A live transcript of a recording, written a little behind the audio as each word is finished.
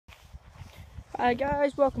Hi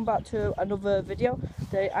guys, welcome back to another video.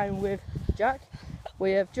 Today I'm with Jack.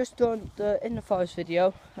 We have just done the In the Forest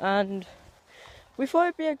video and we thought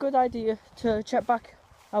it'd be a good idea to check back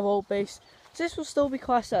our old base. This will still be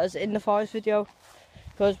classed as In the Forest video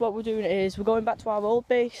because what we're doing is we're going back to our old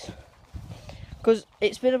base because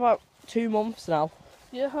it's been about 2 months now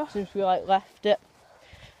since we left it,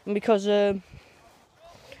 and because there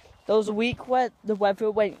was a week where the weather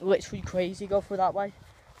went literally crazy, go through that way,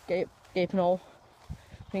 gaping hole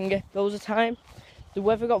finger. There was a time the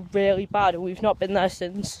weather got really bad and we've not been there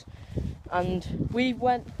since, and we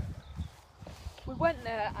went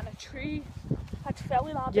there and a tree had fell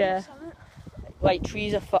in our base, hadn't it? Like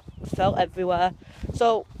trees have fell everywhere,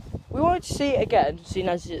 so we wanted to see it again, seeing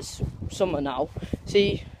as it's summer now,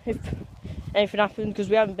 see if anything happened, because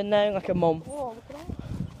we haven't been there in like a month. Whoa, look at that.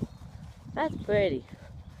 That's pretty.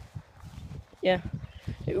 Yeah,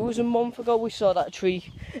 it was a month ago we saw that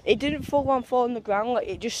tree. It didn't fall on the ground, like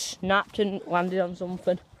it just snapped and landed on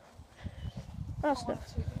something. That's not.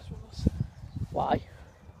 Why?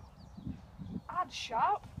 And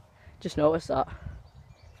sharp. Just noticed that.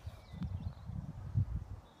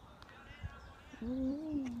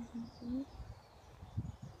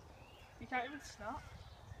 You can't even snap.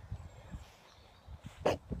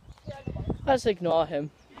 Let's ignore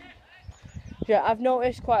him. Yeah, I've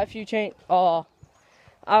noticed quite a few change. Oh,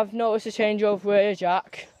 I've noticed a change over here,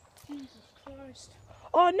 Jack. Jesus Christ.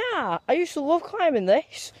 Oh nah, I used to love climbing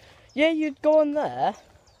this. Yeah, you'd go on there.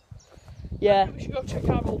 Yeah. We should go check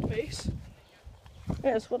our old base.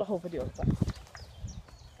 Yeah, that's what the whole video is about.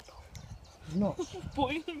 No.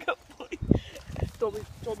 Boing up, boing.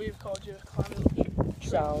 Don't be called you climbing.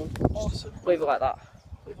 Sound. Awesome. Leave it like that.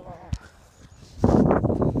 Leave it like that.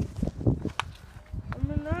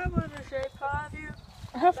 I'm in love with the shape of you.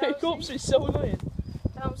 I have hiccups, it's so annoying.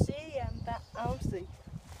 Bouncy and bouncy.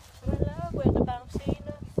 I'm in love with the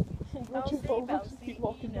bounciness. Watch your phone, Bouncy, keep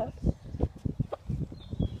walking bounciness. back.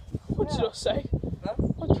 What did I say? Huh?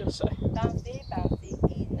 What did I say? Bouncy,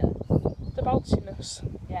 bounciness. The bounciness.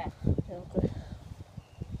 Yeah. Okay.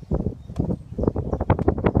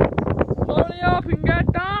 Hurry up and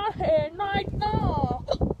get down here right now!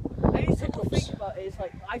 I used to think about it, it's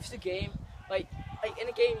like life's a game. Like in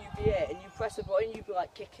a game you'd be it and you press a button, you'd be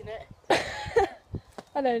like kicking it.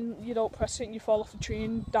 And then you don't press it and you fall off the tree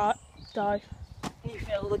and die. You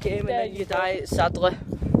fail the game and There then you you go. die, sadly.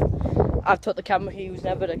 I took the camera, he was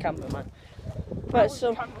never the cameraman. But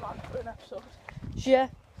so, Cameraman for an episode. yeah,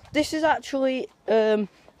 this is actually the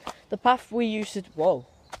path we used to, whoa.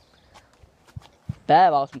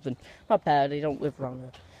 Bear or something. Not bear, they don't live around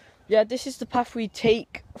here. Yeah, this is the path we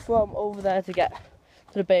take from over there to get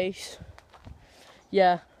to the base.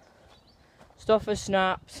 Yeah. Stuff has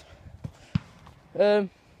snapped. What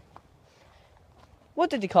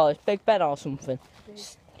did he call it? Big Ben or something? Big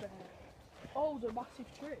bear. Oh, the massive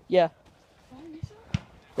tree. Yeah. Oh, is it?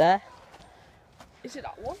 There. Is it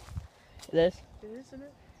that one? It is. It is, isn't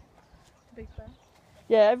it? The big bear.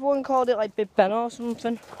 Yeah, everyone called it like Big Ben or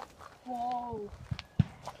something. Whoa.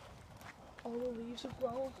 All the leaves have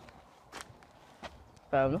grown.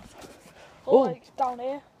 Fair enough. Oh, Oh. like down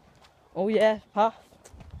here. Oh yeah, path.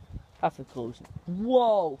 Path is closing.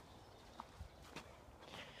 Whoa.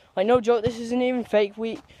 Like no joke, this isn't even fake.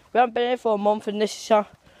 We haven't been here for a month and this is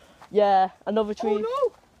another tree.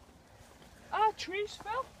 Oh no! Our trees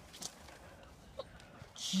fell.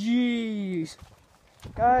 Jeez.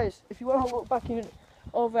 Guys, if you want to look back in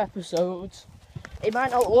other episodes, it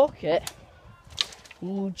might not look it.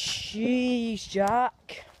 Oh jeez,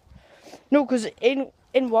 Jack. No, because in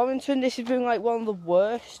Warrington this has been like one of the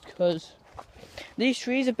worst, because these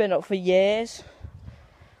trees have been up for years.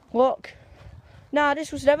 Look. Nah,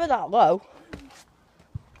 this was never that low.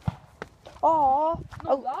 Oh,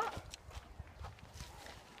 Not that.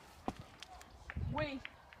 We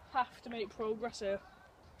have to make progress here.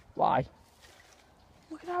 why?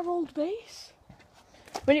 Look at our old base.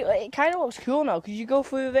 I mean, it kind of looks cool now because you go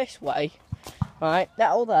through this way, right? That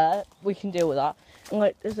hole there, we can deal with that. And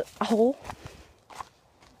like, there's a hole.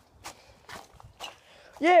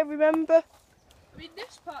 Yeah, remember? I mean,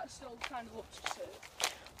 this part still kind of looks the same.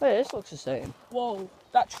 Wait, this looks the same. Whoa,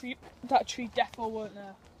 that tree defo weren't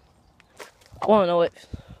there. I want to know it.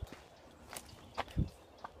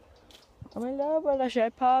 I'm in love with the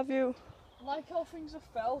shape of you. I like how things have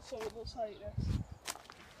fell, so it looks like this.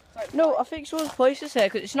 It's like No, I think someone's placed this here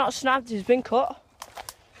because it's not snapped, it's been cut.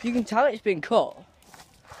 You can tell it's been cut.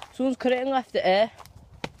 Someone's cut it and left it here.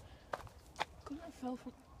 couldn't have fell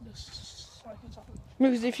from this like it's happened.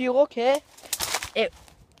 Because if you look here,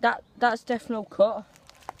 that's definitely cut.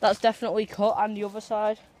 That's definitely cut, and the other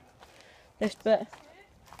side. This bit.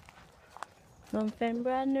 Something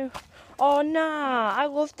brand new. Oh nah, I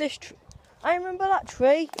love this tree. I remember that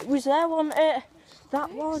tree. It was there, wasn't it?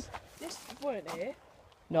 That one. This weren't here.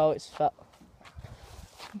 No, it's fat.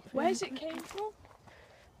 Where's it came from?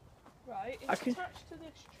 Right, it's attached to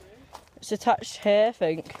this tree. It's attached here, I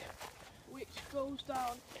think. Which goes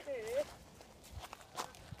down here.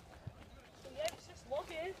 So yeah, it's this log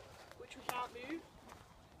here, which we can't move.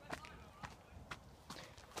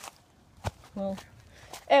 Well,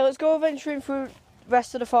 hey, let's go venturing through the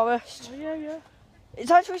rest of the forest. Oh yeah.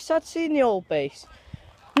 It's actually sad seeing the old base.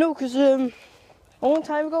 No, because a long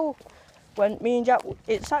time ago, when me and Jack,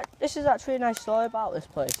 this is actually a nice story about this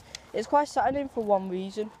place. It's quite saddening for one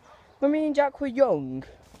reason. When me and Jack were young,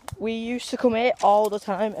 we used to come here all the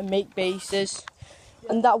time and make bases,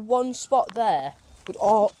 and that one spot there would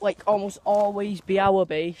almost always be our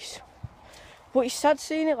base. But it's sad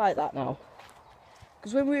seeing it like that now.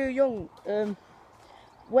 Because when we were young,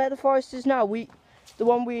 where the forest is now, the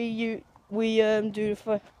one we do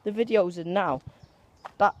for the videos in now,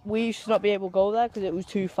 that we used to not be able to go there because it was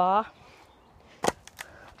too far. But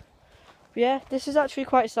yeah, this is actually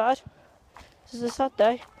quite sad. This is a sad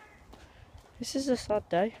day. This is a sad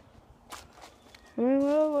day.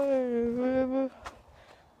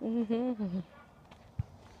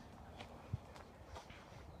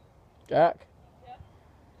 Jack? Yeah?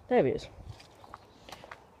 There he is.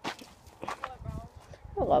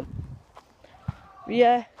 Hello.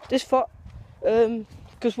 Yeah, this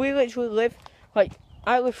because we literally live,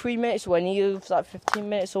 I live 3 minutes away and he lives 15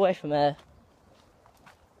 minutes away from there.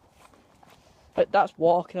 But that's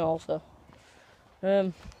walking also.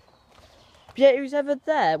 Yeah, he was ever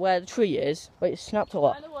there where the tree is. Wait, it snapped a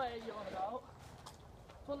lot. I know where you're on about.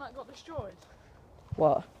 The one that got destroyed.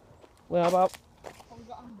 What? Where about? One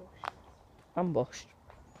got ambushed. Ambushed.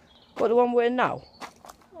 What, the one we're in now?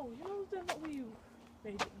 No, you know the one that we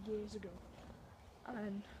made years ago.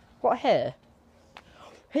 And What, here?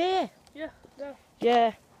 Here? yeah, there.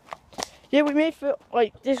 Yeah. Yeah, we made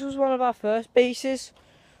this was one of our first bases.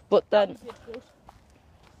 But then,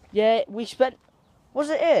 yeah, we spent, was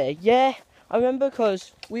it here? Yeah, I remember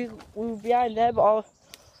because we were behind there, but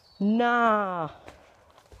nah.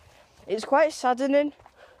 It's quite saddening.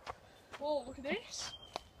 Whoa, look at this.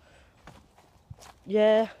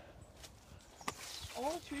 Yeah.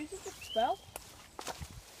 All the trees have just fell.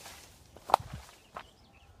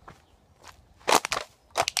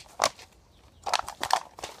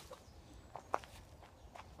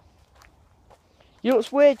 You know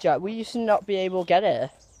what's weird, Jack? We used to not be able to get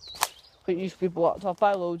it. It used to be blocked off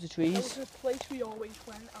by loads of trees. It was a place we always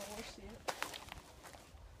went. I always see it.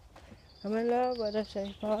 I'm in love with the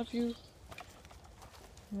shape of you.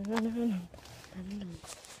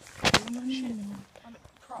 Shit. I'm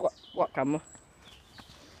proud. What camera?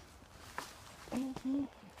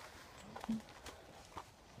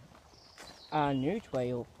 A new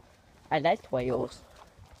whale. I like whales.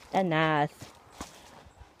 They're nice.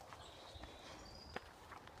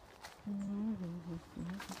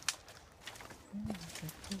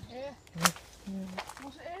 Yeah.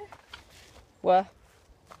 Was it here? Where?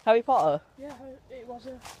 Harry Potter? Yeah, it was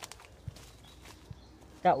here.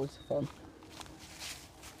 That was fun.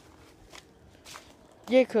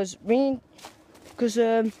 Yeah, because me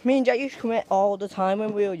and Jack used to come here all the time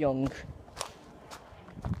when we were young.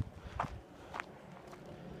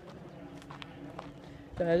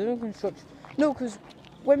 They're doing construction. No, because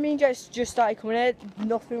when me and Jack just started coming here,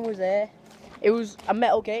 nothing was there. It was a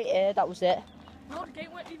metal gate here, that was it. No, the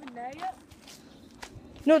gate weren't even there yet.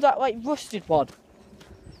 No, that rusted one.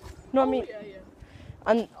 Know what I mean? Yeah.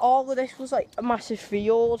 And all of this was a massive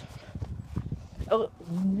field.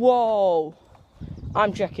 Whoa!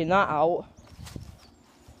 I'm checking that out.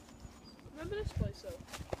 Remember this place though?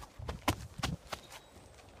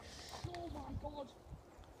 Oh my god.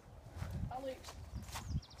 Alex,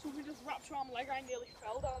 something just wrapped around my leg. I nearly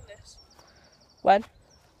fell down this. When?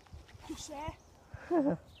 Just there.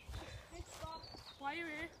 Hey, stop. Why are you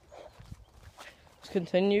here? Let's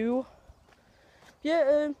continue.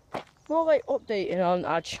 Yeah, more updating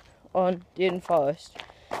on the Hidden Forest.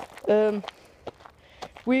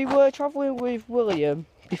 We were travelling with William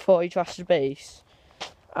before he trashed the base,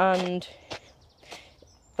 and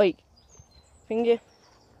we'd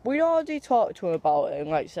already talked to him about it,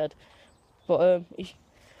 and like I said, but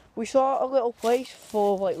we saw a little place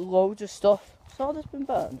for loads of stuff. Saw this been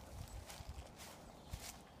burned.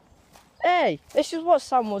 Hey, this is what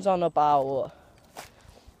Sam was on about.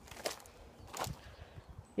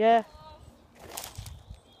 Yeah.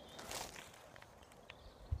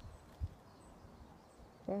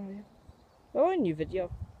 Oh yeah. Oh, a new video.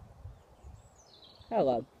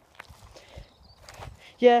 Hello.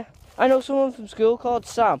 Yeah, I know someone from school called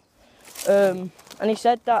Sam, and he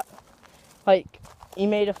said that, like, he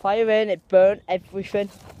made a fire and it burnt everything.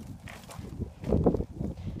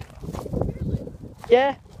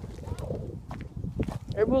 Yeah.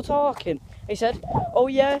 We were talking. He said, oh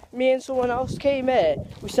yeah, me and someone else came here.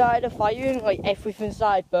 We started a fire and like everything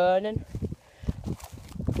started burning.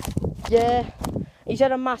 Yeah. He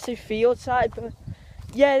said a massive field started burning.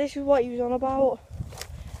 Yeah, this is what he was on about.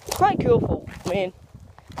 It's quite cool. I mean,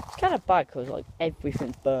 it's kind of bad because like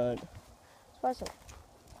everything's burnt. It's like...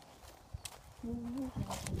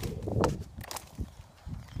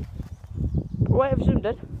 What have you zoomed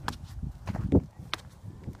in?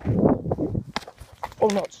 Oh,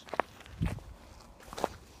 nuts.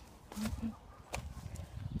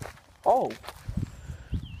 Oh.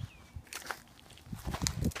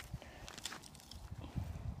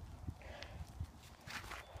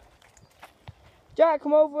 Jack,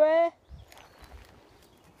 come over here.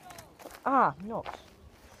 Ah, nuts.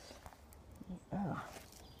 Ah.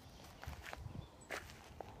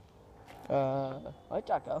 Where'd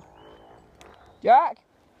Jack go? Jack!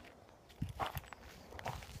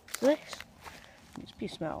 What's this? It's a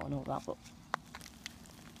piece of smell, I know that, but...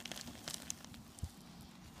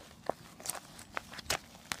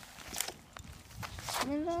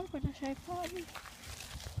 Hello, when I say party.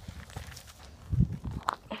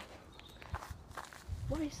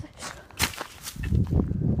 What is this?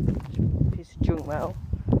 Piece of junk metal.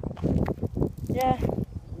 Yeah.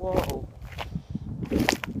 Whoa.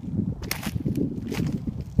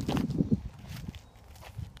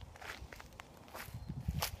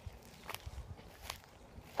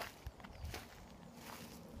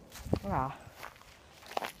 Ah.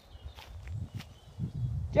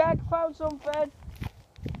 Jack, found something.